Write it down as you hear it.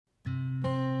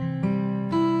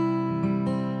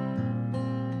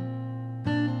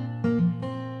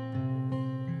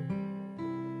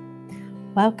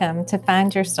Welcome to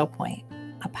Find Your Still Point,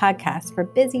 a podcast for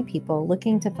busy people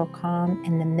looking to feel calm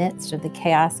in the midst of the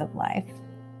chaos of life.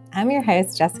 I'm your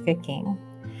host, Jessica King.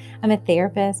 I'm a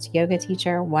therapist, yoga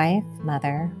teacher, wife,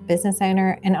 mother, business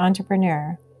owner, and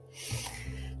entrepreneur.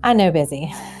 I know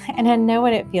busy, and I know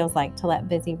what it feels like to let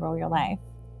busy rule your life.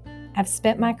 I've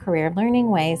spent my career learning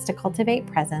ways to cultivate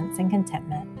presence and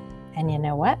contentment. And you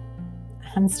know what?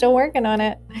 I'm still working on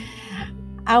it.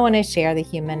 I want to share the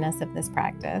humanness of this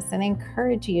practice and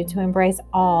encourage you to embrace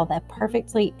all the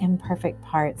perfectly imperfect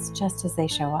parts just as they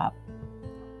show up.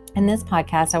 In this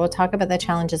podcast, I will talk about the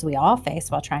challenges we all face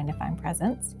while trying to find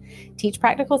presence, teach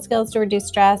practical skills to reduce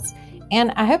stress,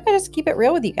 and I hope I just keep it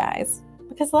real with you guys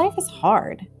because life is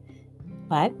hard.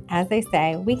 But as they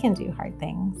say, we can do hard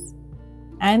things.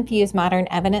 I infuse modern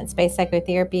evidence-based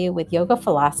psychotherapy with yoga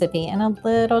philosophy and a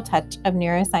little touch of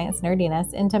neuroscience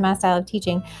nerdiness into my style of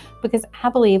teaching because I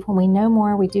believe when we know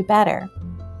more, we do better.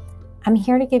 I'm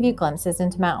here to give you glimpses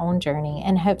into my own journey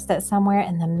in hopes that somewhere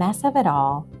in the mess of it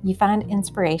all, you find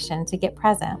inspiration to get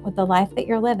present with the life that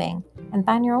you're living and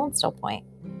find your own still point.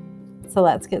 So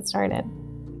let's get started.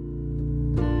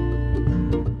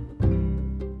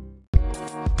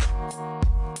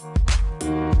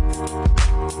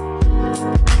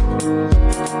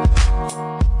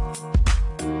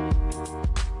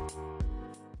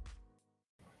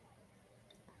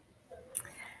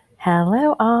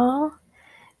 Hello all.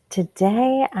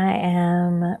 Today I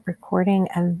am recording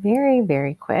a very,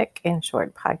 very quick and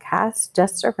short podcast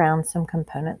just around some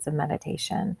components of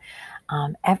meditation.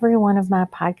 Every one of my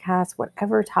podcasts,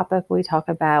 whatever topic we talk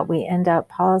about, we end up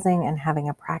pausing and having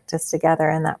a practice together,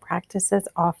 and that practice is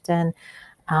often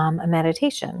a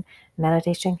meditation.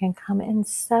 Meditation can come in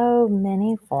so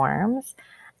many forms.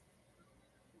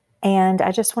 And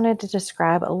I just wanted to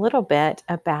describe a little bit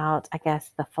about,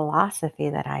 the philosophy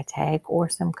that I take or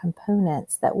some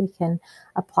components that we can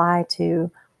apply to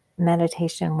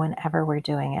meditation whenever we're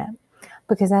doing it.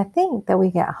 Because I think that we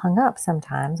get hung up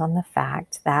sometimes on the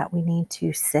fact that we need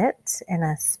to sit in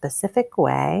a specific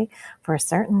way for a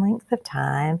certain length of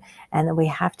time, and that we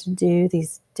have to do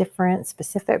these different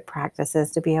specific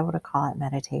practices to be able to call it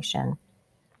meditation.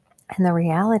 And the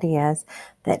reality is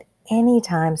that any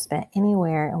time spent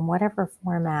anywhere in whatever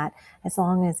format, as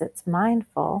long as it's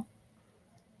mindful,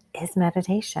 is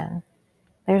meditation.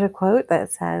 There's a quote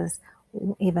that says,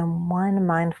 even one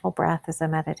mindful breath is a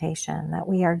meditation, that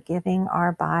we are giving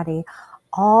our body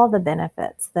all the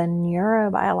benefits, the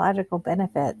neurobiological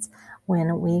benefits,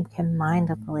 when we can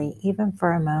mindfully, even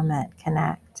for a moment,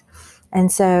 connect. And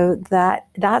so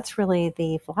that's really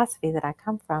the philosophy that I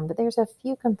come from. But there's a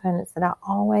few components that I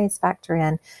always factor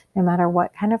in, no matter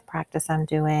what kind of practice I'm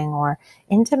doing or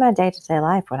into my day-to-day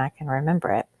life when I can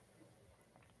remember it.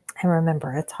 And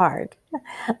remember, it's hard.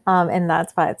 And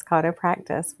that's why it's called a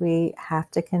practice. We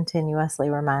have to continuously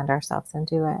remind ourselves and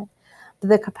do it. But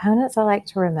the components I like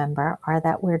to remember are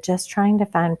that we're just trying to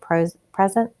find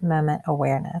present moment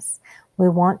awareness. We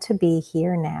want to be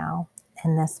here now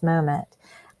in this moment.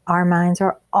 Our minds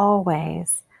are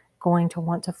always going to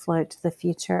want to float to the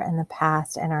future and the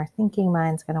past, and our thinking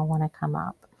mind's going to want to come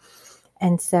up.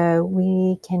 And so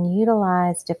we can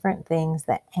utilize different things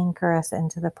that anchor us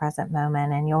into the present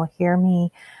moment. And you'll hear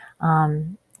me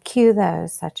cue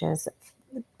those, such as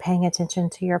paying attention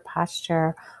to your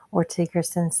posture or to your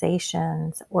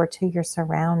sensations or to your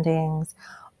surroundings,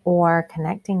 or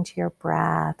connecting to your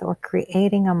breath or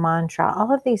creating a mantra.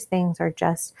 All of these things are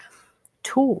just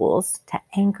tools to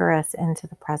anchor us into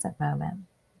the present moment.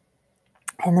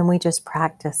 And then we just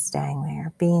practice staying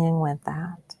there, being with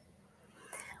that.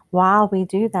 While we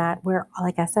do that, we're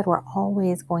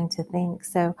always going to think.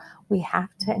 So we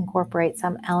have to incorporate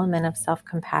some element of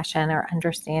self-compassion or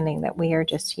understanding that we are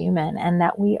just human and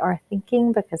that we are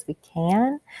thinking because we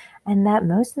can, and that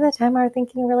most of the time our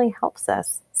thinking really helps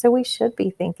us. So we should be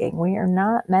thinking. We are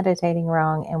not meditating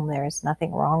wrong, and there's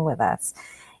nothing wrong with us.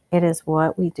 It is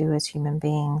what we do as human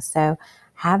beings. So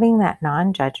having that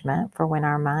non-judgment for when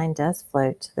our mind does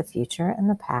float to the future and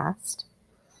the past,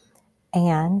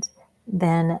 and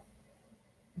then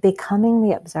becoming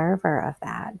the observer of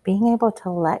that, being able to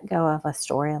let go of a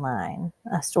storyline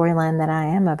that I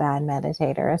am a bad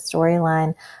meditator, a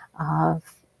storyline of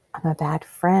I'm a bad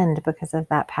friend because of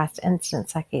that past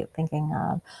instance I keep thinking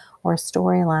of, or a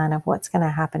storyline of what's going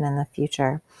to happen in the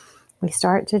future. We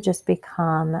start to just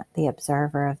become the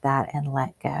observer of that and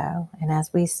let go. And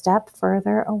as we step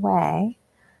further away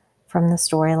from the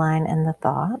storyline and the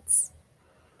thoughts,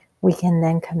 we can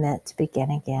then commit to begin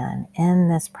again in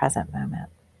this present moment.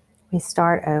 We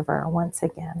start over once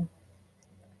again.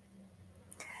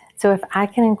 So if I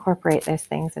can incorporate those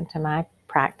things into my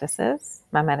practices,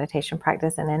 my meditation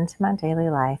practice, and into my daily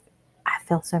life, I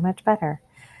feel so much better.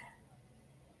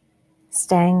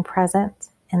 Staying present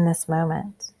in this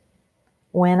moment.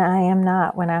 When I am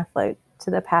not, when I float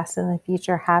to the past and the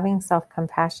future, having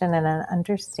self-compassion and an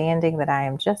understanding that I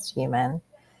am just human.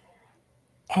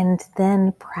 And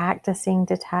then practicing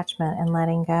detachment and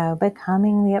letting go,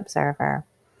 becoming the observer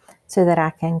so that I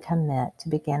can commit to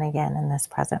begin again in this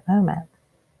present moment.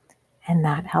 And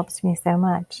that helps me so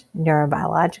much.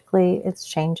 Neurobiologically, it's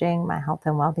changing my health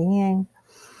and well-being.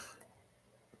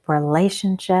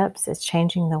 Relationships, it's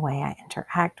changing the way I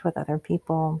interact with other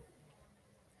people.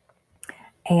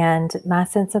 And my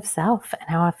sense of self and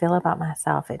how I feel about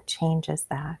myself, it changes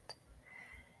that.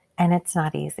 And it's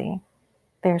not easy.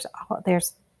 There's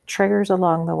triggers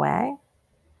along the way.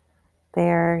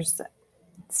 There's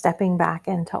stepping back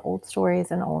into old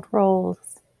stories and old roles.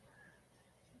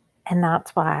 And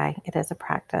that's why it is a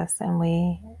practice. And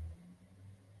we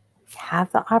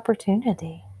have the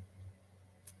opportunity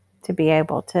to be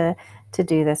able to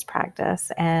do this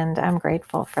practice. And I'm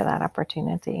grateful for that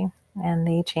opportunity and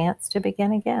the chance to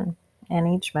begin again in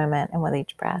each moment and with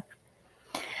each breath.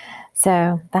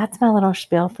 So that's my little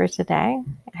spiel for today.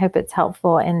 I hope it's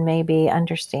helpful in maybe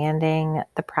understanding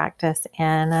the practice in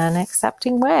an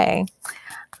accepting way.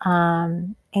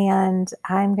 And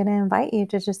I'm going to invite you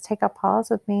to just take a pause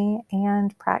with me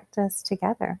and practice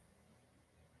together.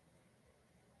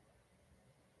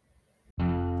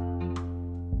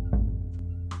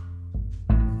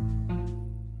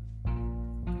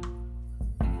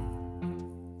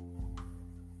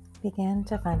 Begin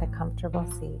to find a comfortable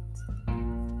seat.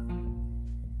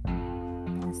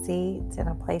 A seat in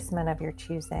a placement of your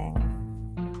choosing.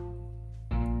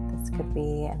 This could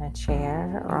be in a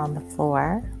chair or on the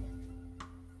floor,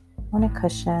 on a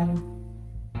cushion,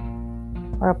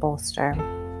 or a bolster.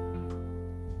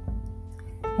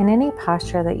 In any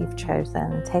posture that you've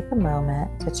chosen, take a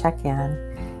moment to check in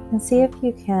and see if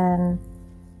you can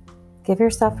give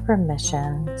yourself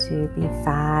permission to be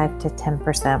 5 to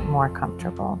 10% more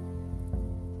comfortable.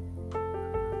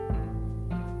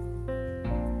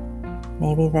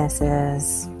 Maybe this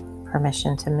is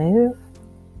permission to move.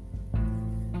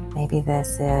 Maybe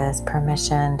this is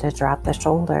permission to drop the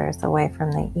shoulders away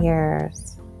from the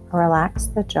ears, relax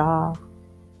the jaw,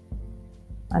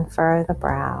 unfurrow the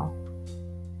brow,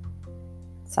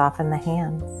 soften the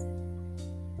hands.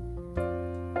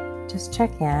 Just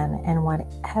check in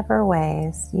whatever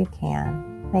ways you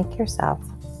can, make yourself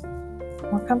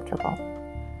more comfortable.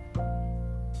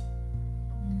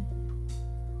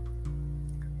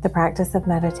 The practice of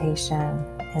meditation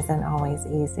isn't always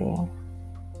easy,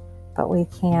 but we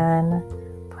can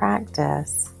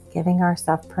practice giving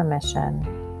ourselves permission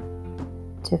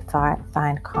to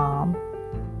find calm.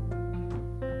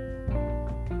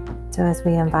 So as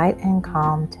we invite in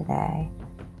calm today,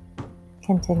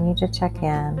 continue to check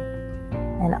in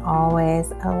and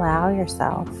always allow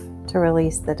yourself to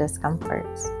release the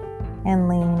discomforts and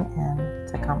lean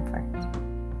into comfort.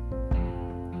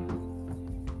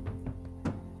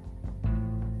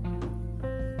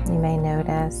 You may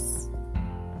notice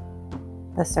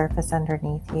the surface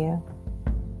underneath you.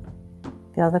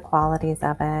 Feel the qualities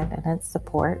of it and its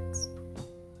supports.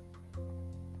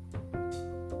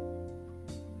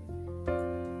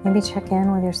 Maybe check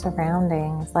in with your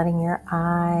surroundings, letting your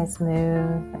eyes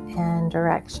move in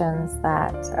directions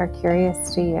that are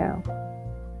curious to you,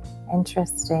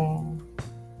 interesting,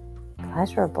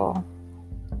 pleasurable.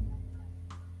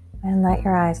 And let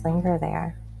your eyes linger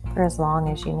there for as long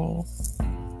as you need.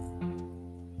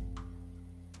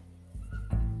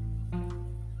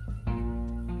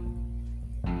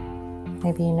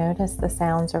 Maybe you notice the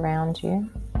sounds around you.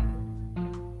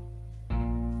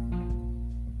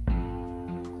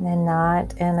 And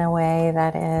not in a way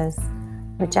that is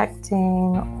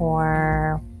rejecting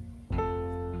or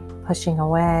pushing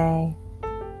away,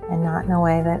 and not in a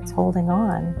way that's holding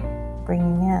on,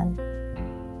 bringing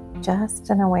in.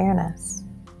 Just an awareness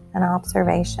and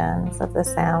observations of the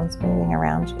sounds moving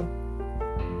around you.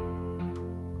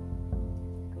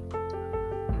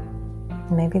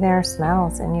 Maybe there are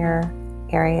smells in your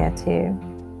area too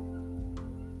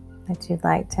that you'd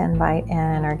like to invite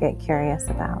in or get curious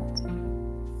about.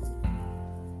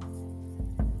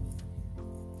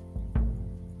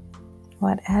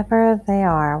 Whatever they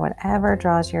are, whatever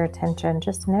draws your attention,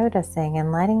 just noticing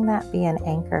and letting that be an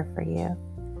anchor for you,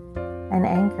 an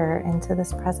anchor into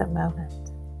this present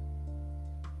moment.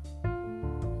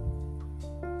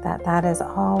 That is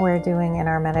all we're doing in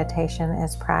our meditation,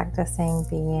 is practicing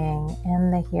being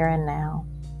in the here and now.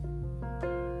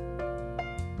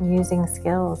 Using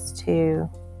skills to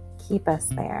keep us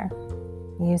there,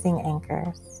 using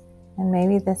anchors, And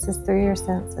maybe this is through your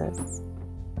senses.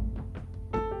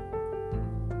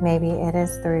 Maybe it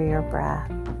is through your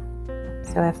breath.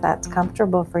 So if that's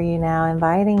comfortable for you now,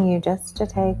 inviting you just to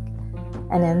take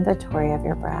an inventory of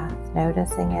your breath,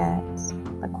 noticing it,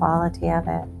 the quality of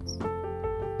it,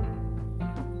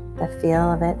 the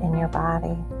feel of it in your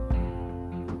body.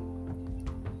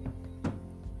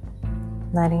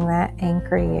 Letting that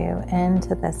anchor you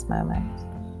into this moment.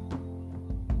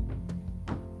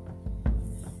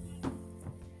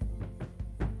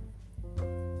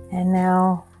 And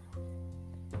now,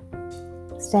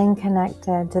 staying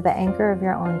connected to the anchor of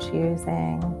your own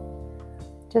choosing,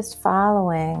 just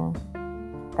following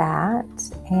that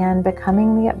and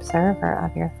becoming the observer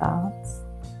of your thoughts.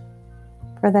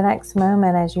 For the next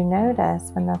moment, as you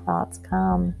notice when the thoughts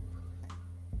come,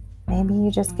 maybe you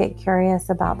just get curious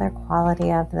about their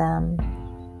quality of them,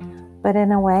 but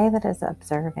in a way that is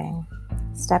observing,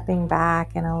 stepping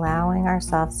back and allowing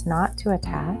ourselves not to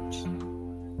attach,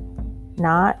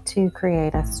 not to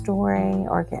create a story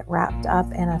or get wrapped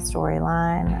up in a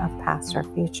storyline of past or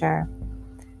future,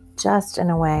 just in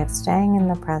a way of staying in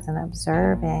the present,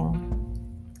 observing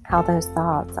how those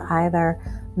thoughts either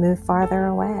move farther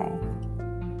away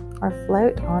or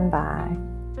float on by.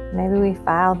 Maybe we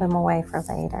file them away for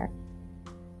later.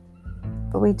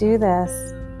 But we do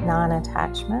this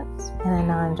non-attachment in a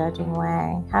non-judging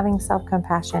way, having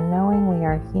self-compassion, knowing we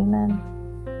are human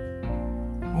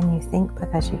and you think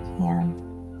because you can.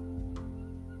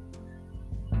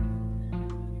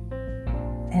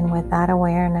 And with that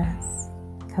awareness,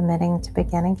 committing to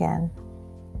begin again,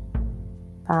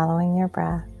 following your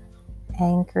breath,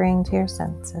 anchoring to your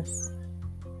senses,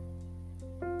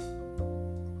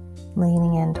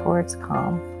 leaning in towards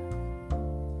calm.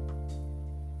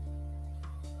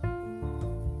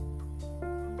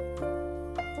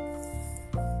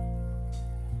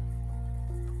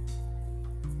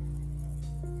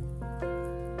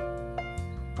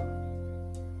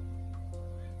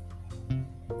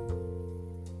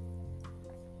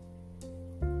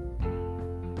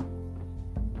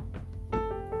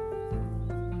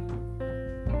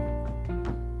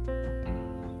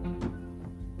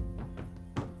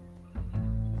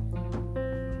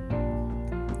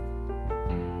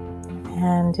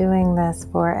 And doing this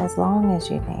for as long as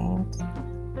you need,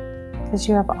 because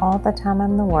you have all the time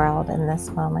in the world in this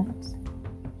moment.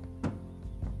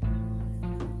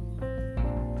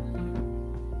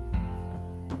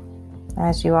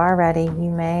 As you are ready, you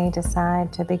may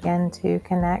decide to begin to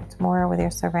connect more with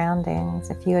your surroundings.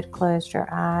 If you had closed your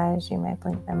eyes, you may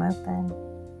blink them open.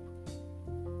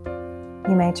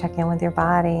 You may check in with your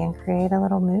body and create a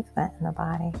little movement in the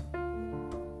body.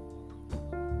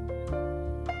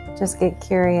 Just get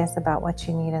curious about what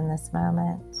you need in this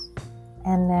moment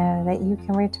and know that you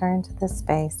can return to this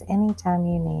space anytime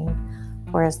you need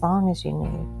for as long as you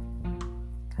need,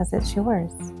 because it's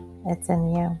yours. It's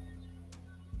in you.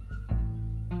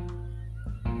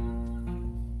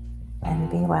 And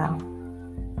be well.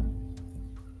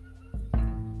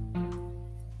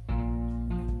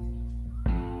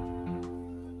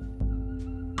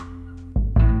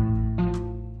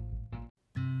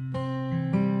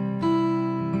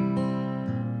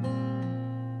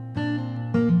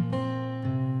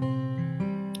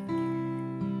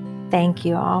 Thank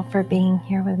you all for being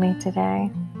here with me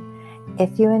today.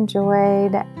 If you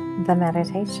enjoyed the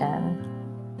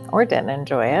meditation or didn't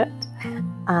enjoy it,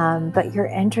 but you're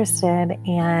interested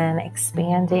in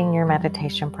expanding your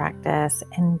meditation practice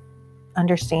and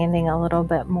understanding a little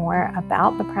bit more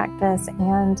about the practice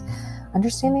and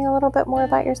understanding a little bit more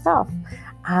about yourself,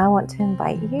 I want to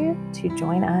invite you to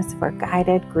join us for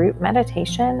guided group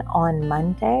meditation on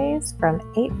Mondays from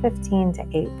 8:15 to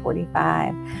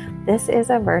 8:45. This is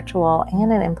a virtual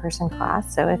and an in-person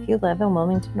class, so if you live in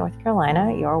Wilmington, North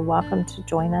Carolina, you're welcome to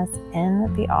join us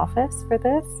in the office for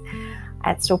this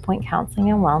at Still Point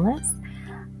Counseling and Wellness,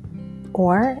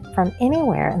 or from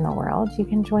anywhere in the world, you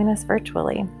can join us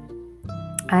virtually.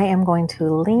 I am going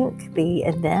to link the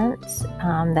event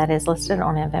that is listed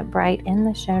on Eventbrite in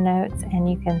the show notes, and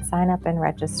you can sign up and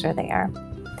register there.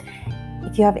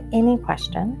 If you have any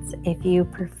questions, if you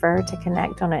prefer to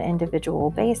connect on an individual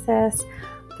basis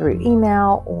through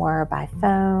email or by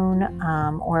phone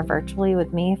or virtually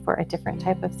with me for a different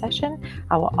type of session,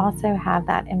 I will also have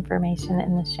that information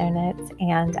in the show notes,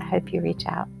 and I hope you reach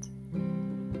out.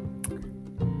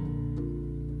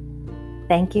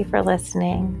 Thank you for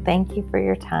listening. Thank you for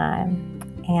your time.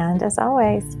 And as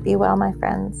always, be well, my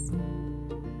friends.